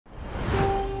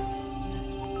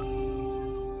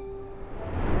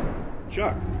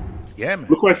Chuck, Yeah, man.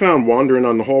 look what I found wandering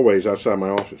on the hallways outside my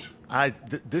office.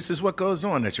 This is what goes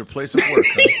on at your place of work.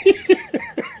 Huh?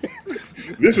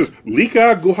 This is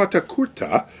Lika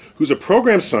Guhathakurta, who's a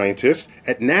program scientist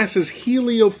at NASA's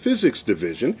Heliophysics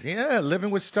Division. Yeah,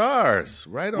 living with stars,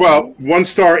 right on. Well, one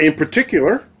star in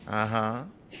particular, Uh-huh.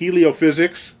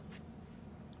 heliophysics.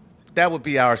 That would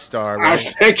be our star, right?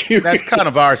 Thank you. That's kind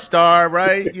of our star,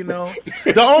 right? You know,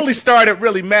 the only star that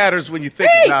really matters when you think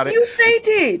about it. You said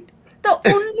it. The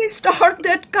only star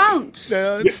that counts.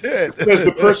 That's it. As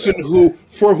the person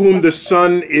for whom the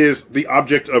sun is the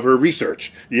object of her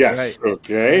research. Yes. Right.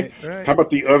 Okay. Right. How about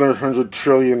the other 100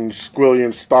 trillion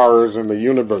squillion stars in the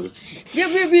universe? Yeah,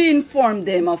 we inform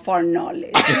them of our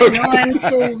knowledge, and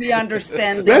so we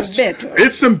understand them better.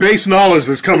 It's some base knowledge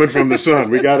that's coming from the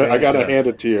sun. I gotta hand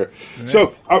it to you. Right.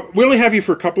 So we only have you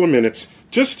for a couple of minutes.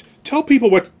 Just tell people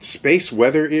what space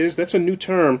weather is. That's a new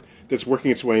term that's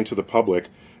working its way into the public.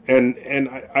 And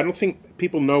I don't think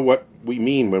people know what we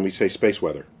mean when we say space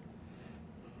weather.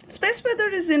 Space weather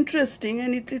is interesting,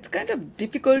 and it's kind of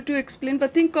difficult to explain,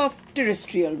 but think of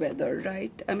terrestrial weather,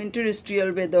 right? I mean,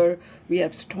 terrestrial weather, we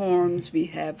have storms, we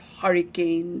have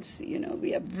hurricanes,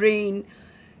 we have rain.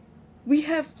 We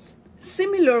have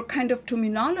similar kind of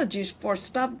terminologies for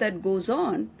stuff that goes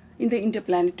on in the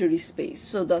interplanetary space.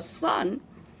 So the sun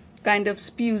kind of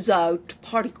spews out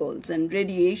particles and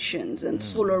radiations and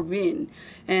solar wind.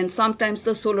 And sometimes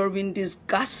the solar wind is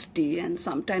gusty and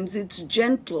sometimes it's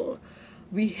gentle.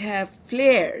 We have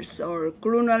flares or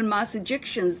coronal mass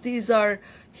ejections. These are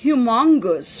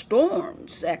humongous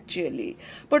storms, actually.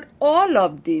 But all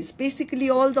of these, basically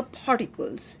all the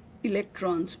particles,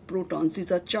 electrons, protons,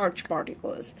 these are charged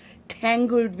particles,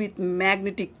 tangled with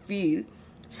magnetic field,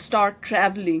 start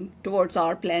traveling towards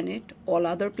our planet, all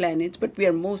other planets, but we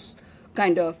are most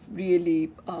kind of really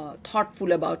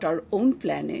thoughtful about our own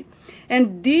planet.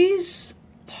 And these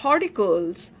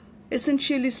particles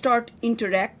essentially start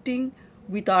interacting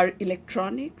with our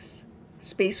electronics,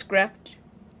 spacecraft,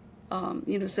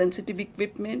 sensitive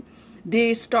equipment.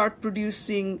 They start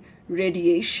producing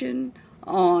radiation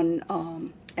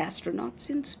on astronauts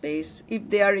in space. If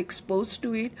they are exposed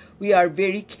to it, we are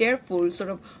very careful, sort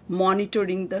of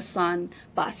monitoring the sun,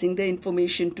 passing the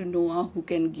information to NOAA, who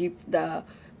can give the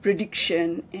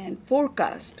prediction and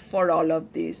forecast for all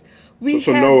of this.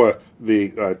 So NOAA,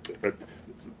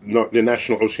 the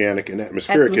National Oceanic and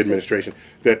Atmospheric Administration,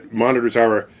 that monitors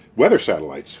our weather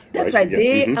satellites. That's right.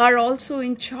 They are also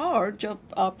in charge of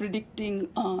predicting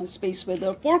space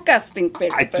weather, forecasting space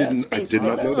weather. I did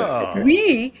not know that. Okay.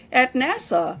 We at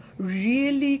NASA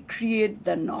really create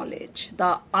the knowledge,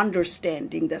 the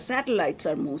understanding. The satellites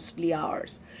are mostly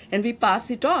ours. And we pass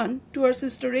it on to our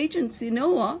sister agency,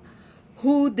 NOAA,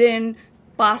 who then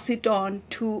pass it on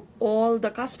to all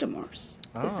the customers,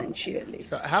 essentially.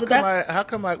 So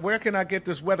where can I get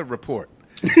this weather report?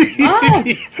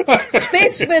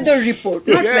 Space weather report,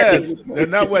 not weather report.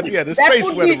 Not weather, the space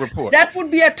weather report. That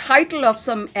would be a title of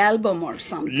some album or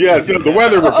something. Yes, the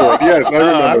weather report. Yes,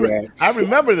 I remember that. I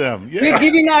remember them. Yeah. We're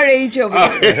giving our age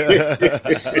away.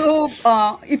 So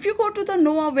if you go to the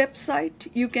NOAA website,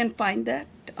 you can find that.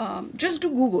 Just do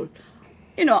Google.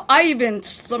 I even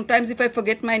sometimes, if I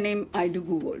forget my name, I do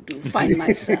Google to find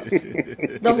myself.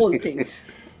 The whole thing.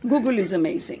 Google is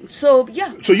amazing. So,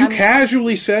 yeah. So you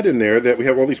casually said in there that we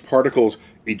have all these particles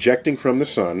ejecting from the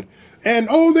sun, and,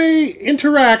 they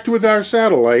interact with our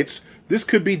satellites. This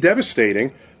could be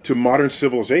devastating to modern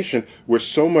civilization, where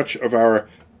so much of our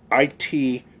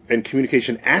IT and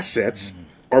communication assets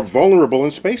are vulnerable in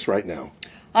space right now.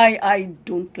 I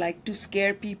don't like to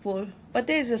scare people, but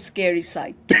there is a scary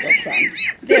side to the sun.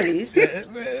 There is.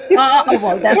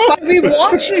 Well, that's why we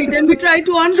watch it and we try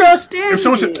to understand. If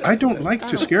someone said, I don't like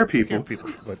to scare people,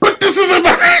 but this is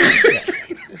about...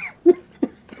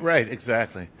 Right,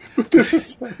 exactly.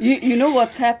 You know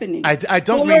what's happening. I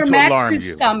don't mean to Solar alarm Max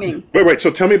is you. coming. Wait,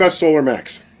 so tell me about Solar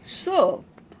Max. So,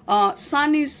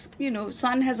 sun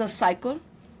has a cycle.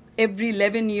 Every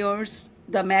 11 years,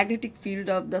 the magnetic field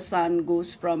of the sun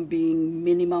goes from being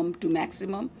minimum to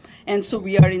maximum. And so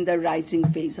we are in the rising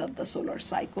phase of the solar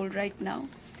cycle right now.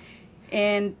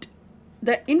 And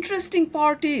the interesting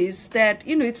part is that,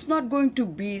 it's not going to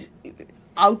be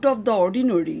out of the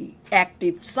ordinary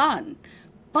active sun,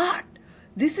 but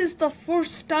this is the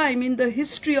first time in the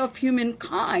history of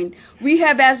humankind we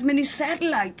have as many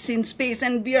satellites in space,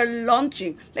 and we are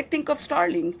launching, like think of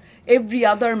Starlink, every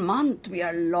other month we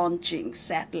are launching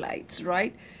satellites,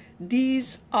 right?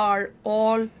 These are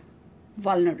all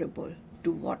vulnerable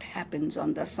to what happens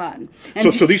on the sun.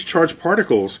 And so these charged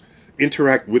particles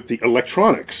interact with the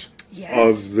electronics Yes.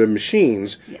 of the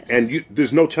machines, Yes. and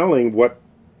there's no telling what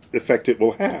effect it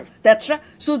will have. That's right.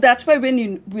 So that's why when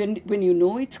you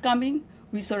know it's coming,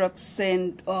 we sort of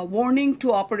send a warning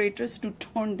to operators to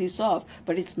turn this off.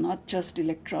 But it's not just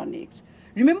electronics.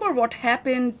 Remember what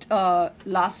happened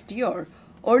last year?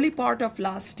 Early part of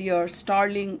last year,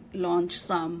 Starlink launched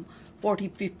some 40,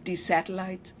 50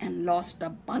 satellites and lost a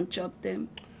bunch of them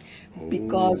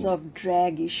because of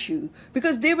drag issue.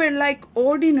 Because they were like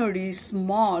ordinary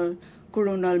small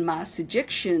coronal mass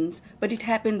ejections, but it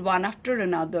happened one after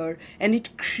another, and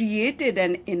it created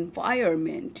an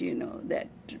environment, that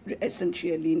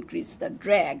essentially increased the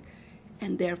drag,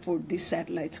 and therefore these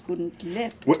satellites couldn't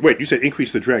lift. Wait, you said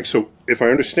increase the drag. So if I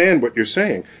understand what you're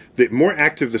saying, the more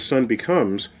active the sun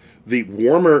becomes, the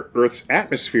warmer Earth's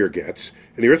atmosphere gets,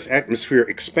 and the Earth's atmosphere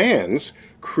expands,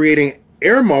 creating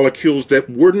air molecules that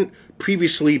wouldn't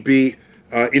previously be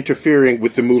interfering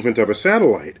with the movement of a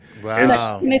satellite.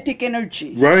 Wow. Kinetic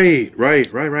energy. Right.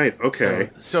 Okay.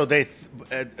 So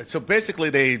basically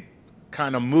they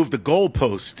kind of moved the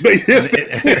goalpost. Yes,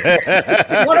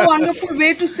 What a wonderful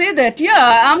way to say that.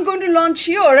 Yeah, I'm going to launch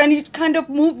here, and it kind of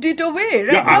moved it away.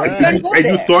 Right now, you can't go and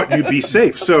there. you thought you'd be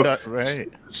safe. So,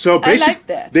 Right. So basically, like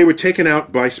that. they were taken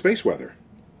out by space weather.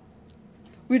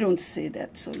 We don't say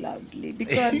that so loudly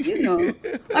because,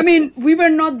 we were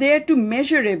not there to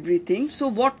measure everything. So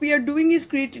what we are doing is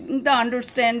creating the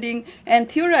understanding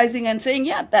and theorizing and saying,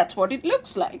 yeah, that's what it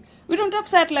looks like. We don't have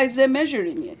satellites there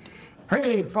measuring it.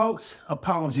 Hey, folks,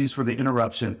 apologies for the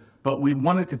interruption, but we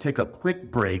wanted to take a quick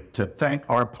break to thank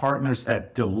our partners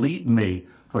at Delete Me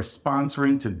for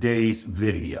sponsoring today's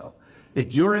video.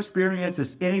 If your experience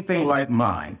is anything like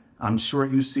mine, I'm sure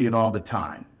you see it all the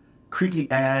time.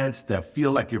 Creepy ads that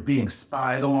feel like you're being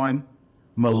spied on,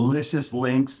 malicious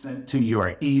links sent to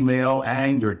your email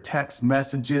and your text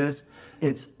messages.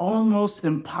 It's almost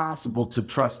impossible to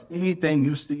trust anything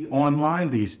you see online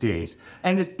these days.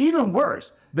 And it's even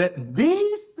worse that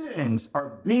these things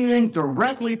are being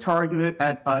directly targeted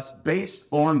at us based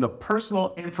on the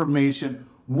personal information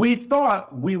we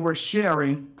thought we were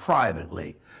sharing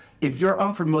privately. If you're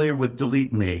unfamiliar with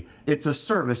Delete Me, it's a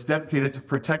service dedicated to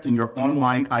protecting your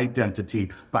online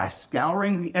identity by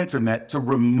scouring the internet to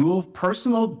remove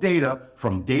personal data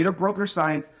from data broker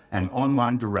sites and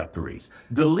online directories.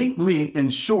 Delete Me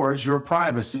ensures your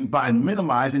privacy by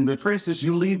minimizing the traces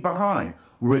you leave behind,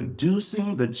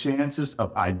 reducing the chances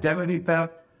of identity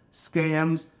theft,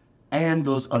 scams, and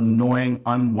those annoying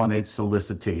unwanted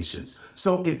solicitations.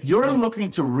 So if you're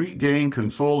looking to regain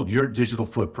control of your digital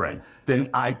footprint, then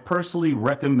I personally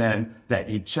recommend that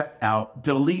you check out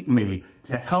Delete Me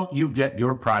to help you get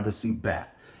your privacy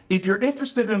back. If you're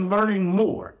interested in learning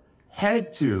more,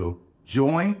 head to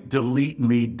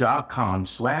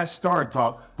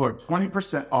joindeleteme.com/StarTalk for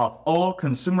 20% off all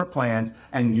consumer plans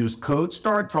and use code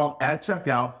StarTalk at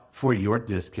checkout for your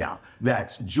discount.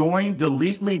 That's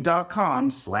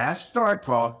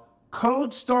joindeleteme.com/StarTalk,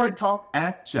 code StarTalk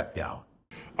at checkout.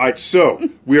 All right, so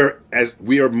we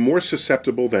are more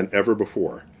susceptible than ever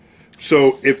before.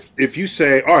 So if you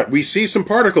say, all right, we see some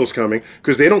particles coming,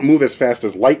 because they don't move as fast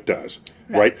as light does,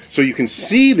 right? So you can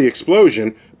see the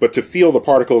explosion, but to feel the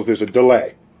particles, there's a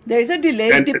delay. There is a delay.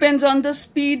 It depends on the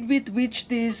speed with which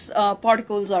these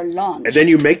particles are launched. And then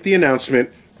you make the announcement,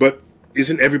 but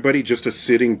isn't everybody just a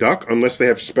sitting duck unless they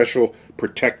have special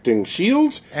protecting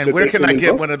shields? And where can I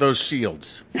get one of those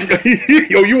shields?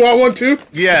 Oh, you want one too?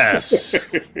 Yes.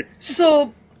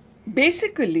 So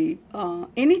basically,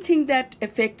 anything that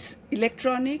affects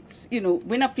electronics,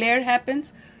 when a flare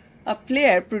happens, a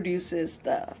flare produces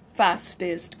the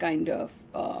fastest kind of,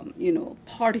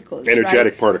 particles.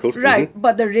 Energetic particles. Right, Mm-hmm.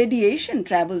 but the radiation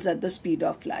travels at the speed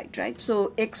of light, right?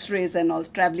 So X-rays and all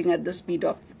traveling at the speed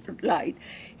of light.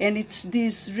 And it's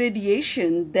this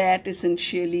radiation that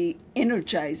essentially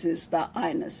energizes the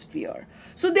ionosphere.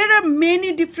 So there are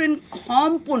many different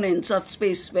components of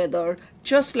space weather,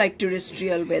 just like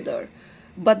terrestrial weather.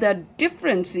 But the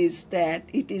difference is that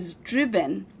it is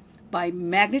driven by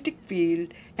magnetic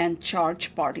field and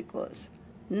charged particles.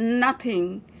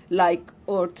 Nothing like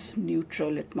Earth's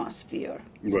neutral atmosphere.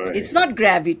 Right. It's not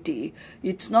gravity.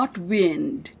 It's not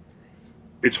wind.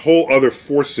 It's whole other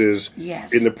forces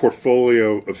Yes. in the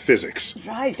portfolio of physics.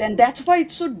 Right, and that's why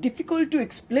it's so difficult to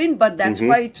explain, but that's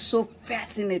why it's so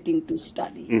fascinating to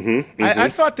study. I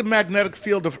thought the magnetic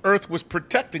field of Earth was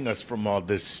protecting us from all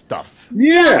this stuff.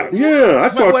 Yeah. I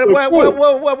thought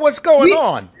What's going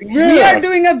on? We are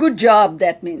doing a good job,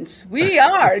 that means. We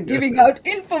are giving out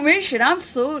information. I'm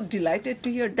so delighted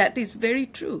to hear that is very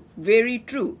true, very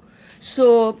true.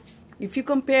 So if you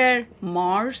compare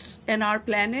Mars and our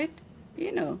planet,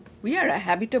 we are a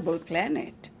habitable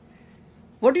planet.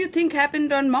 What do you think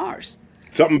happened on Mars?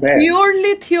 Something bad.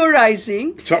 Purely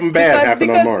theorizing. Something bad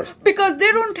happened on Mars. Because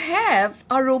they don't have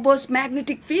a robust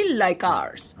magnetic field like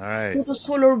ours. All right. So the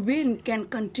solar wind can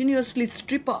continuously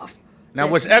strip off. Now,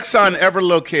 was Exxon ever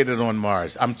located on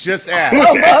Mars? I'm just asking.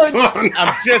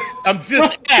 I'm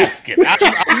just asking.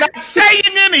 I'm not saying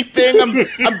anything.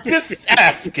 I'm just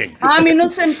asking. I'm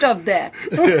innocent of that.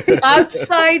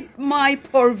 Outside my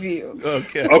purview.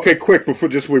 Okay. Okay, quick, before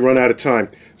we run out of time.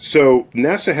 So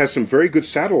NASA has some very good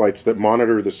satellites that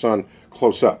monitor the sun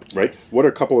close up, right? What are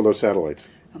a couple of those satellites?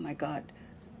 Oh my God.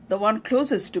 The one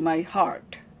closest to my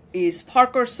heart is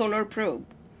Parker Solar Probe.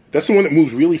 That's the one that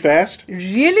moves really fast?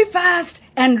 Really fast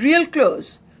and real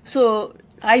close. So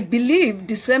I believe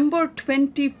December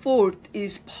 24th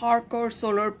is Parker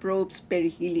Solar Probe's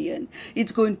perihelion.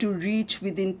 It's going to reach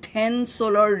within 10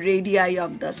 solar radii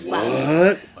of the sun.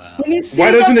 What? Wow. When you see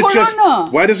Why the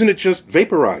doesn't it just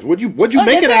vaporize? What'd you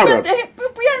make it out of?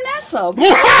 We are NASA.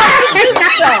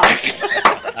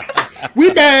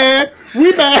 We bad.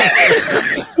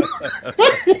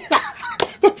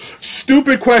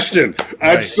 Stupid question.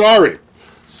 I'm Right. sorry.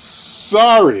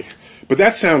 But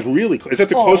that sounds really close. Is that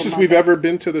the closest we've ever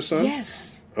been to the sun?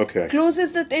 Yes. Okay.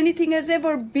 Closest that anything has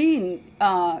ever been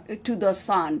to the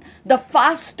sun. The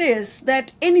fastest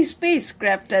that any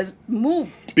spacecraft has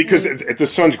moved. Because the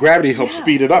sun's gravity helps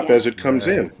speed it up as it comes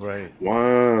in. Right.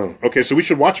 Wow. Okay, so we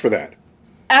should watch for that.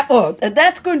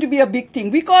 That's going to be a big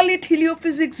thing. We call it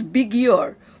Heliophysics Big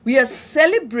Year. We are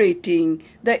celebrating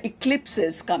the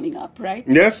eclipses coming up, right?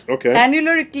 Yes, okay.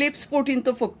 Annular eclipse, 14th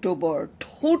of October.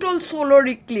 Total solar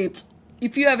eclipse.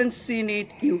 If you haven't seen it,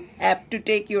 you have to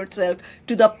take yourself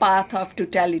to the path of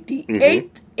totality.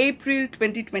 8th April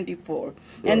 2024. Right.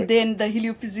 And then the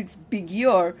Heliophysics Big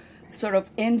Year sort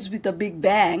of ends with a big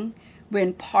bang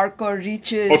when Parker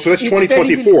reaches... Oh, so that's its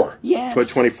 2024. Yes.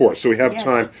 2024. So we have Yes.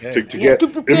 time to Yeah, get to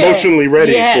prepare. emotionally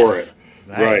ready for it.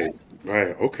 Nice.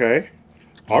 Right. Okay.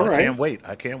 All right.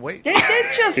 I can't wait.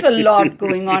 There's just a lot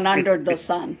going on under the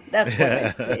sun. That's what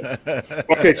I say.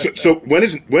 Okay, so when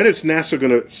is NASA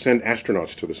going to send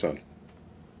astronauts to the sun?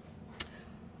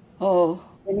 Oh,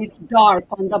 when it's dark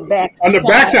on the back On the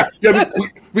backside. Yeah,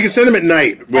 we can send them at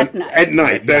night. At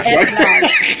night. That's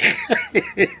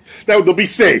right. They'll be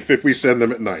safe if we send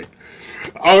them at night.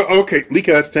 Okay,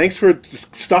 Lika, thanks for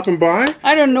stopping by.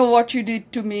 I don't know what you did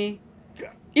to me.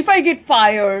 If I get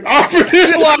fired, For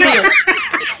this. you want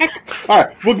it. All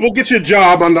right, we'll get you a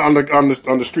job on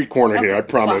the street corner here. I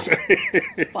promise.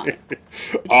 Fine.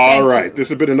 All right, this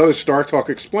has been another StarTalk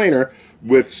Explainer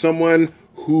with someone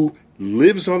who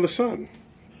lives on the sun,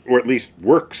 or at least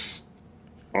works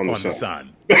on the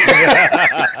sun.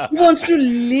 He wants to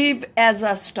live as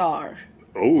a star.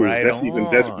 Oh, Right that's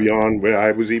on. beyond where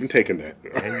I was even taking that.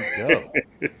 There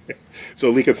you go. So,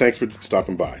 Lika, thanks for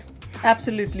stopping by.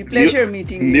 Absolutely. Pleasure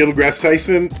meeting you. Neil deGrasse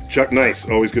Tyson, Chuck Nice.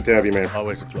 Always good to have you, man.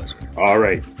 Always a pleasure. All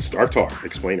right, StarTalk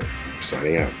Explainer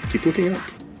signing out. Keep looking up.